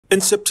In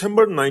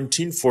September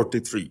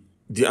 1943,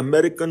 the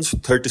Americans'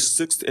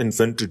 36th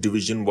Infantry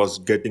Division was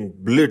getting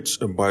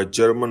blitzed by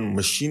German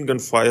machine gun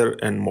fire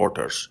and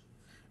mortars.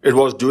 It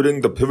was during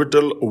the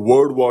pivotal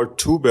World War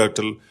II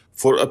battle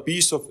for a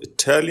piece of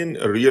Italian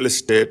real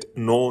estate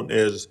known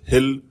as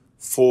Hill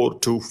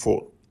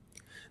 424.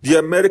 The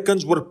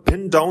Americans were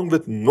pinned down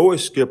with no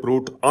escape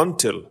route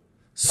until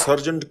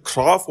Sergeant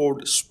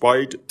Crawford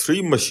spied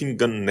 3 machine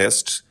gun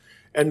nests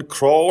and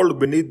crawled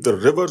beneath the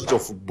rivers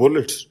of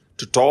bullets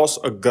to toss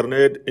a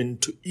grenade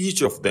into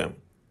each of them.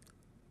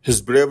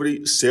 His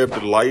bravery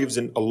saved lives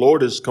and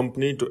allowed his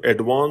company to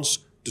advance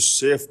to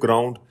safe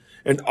ground,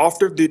 and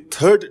after the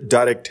 3rd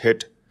direct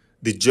hit,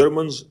 the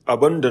Germans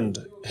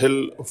abandoned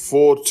Hill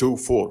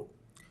 424,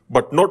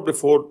 but not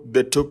before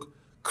they took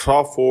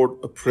Crawford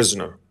a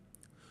prisoner.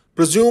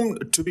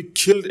 Presumed to be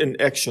killed in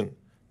action,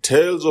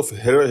 tales of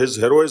his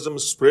heroism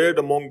spread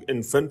among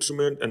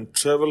infantrymen and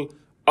traveled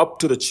up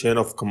to the chain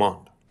of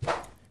command.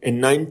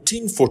 In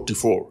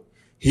 1944,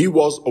 he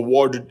was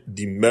awarded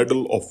the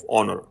Medal of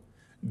Honor,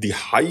 the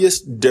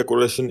highest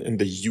decoration in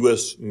the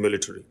US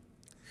military.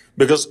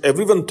 Because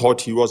everyone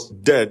thought he was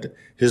dead,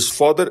 his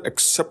father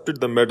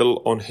accepted the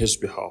medal on his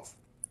behalf.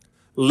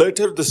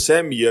 Later the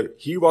same year,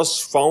 he was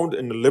found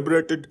in a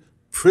liberated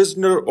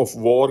prisoner of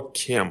war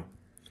camp,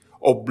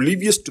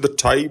 oblivious to the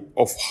type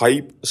of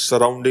hype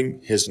surrounding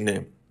his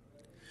name.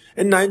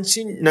 In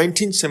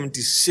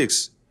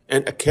 1976,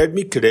 an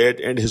academy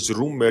cadet and his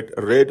roommate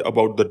read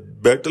about the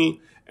battle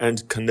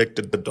and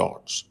connected the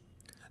dots.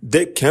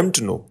 They came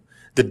to know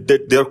that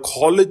their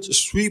college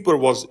sweeper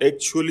was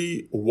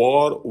actually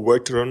war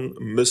veteran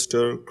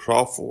Mr.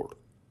 Crawford.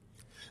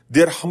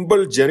 Their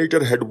humble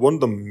janitor had won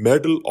the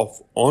Medal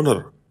of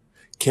Honor.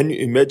 Can you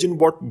imagine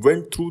what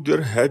went through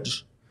their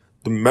heads?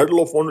 The Medal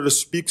of Honor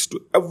speaks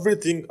to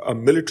everything a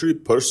military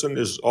person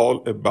is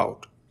all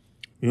about.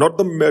 Not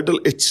the medal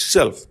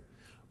itself,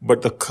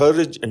 but the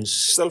courage and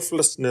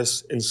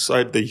selflessness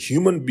inside the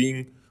human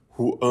being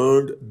who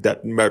earned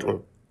that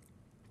medal.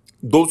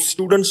 Those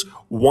students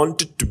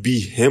wanted to be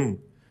him,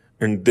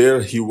 and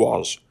there he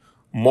was,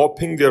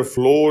 mopping their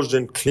floors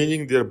and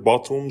cleaning their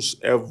bathrooms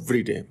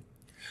every day.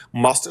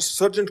 Master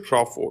Sergeant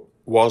Crawford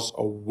was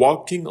a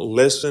walking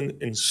lesson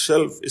in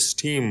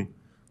self-esteem,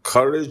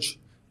 courage,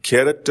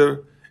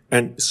 character,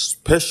 and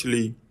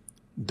especially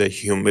the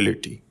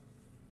humility.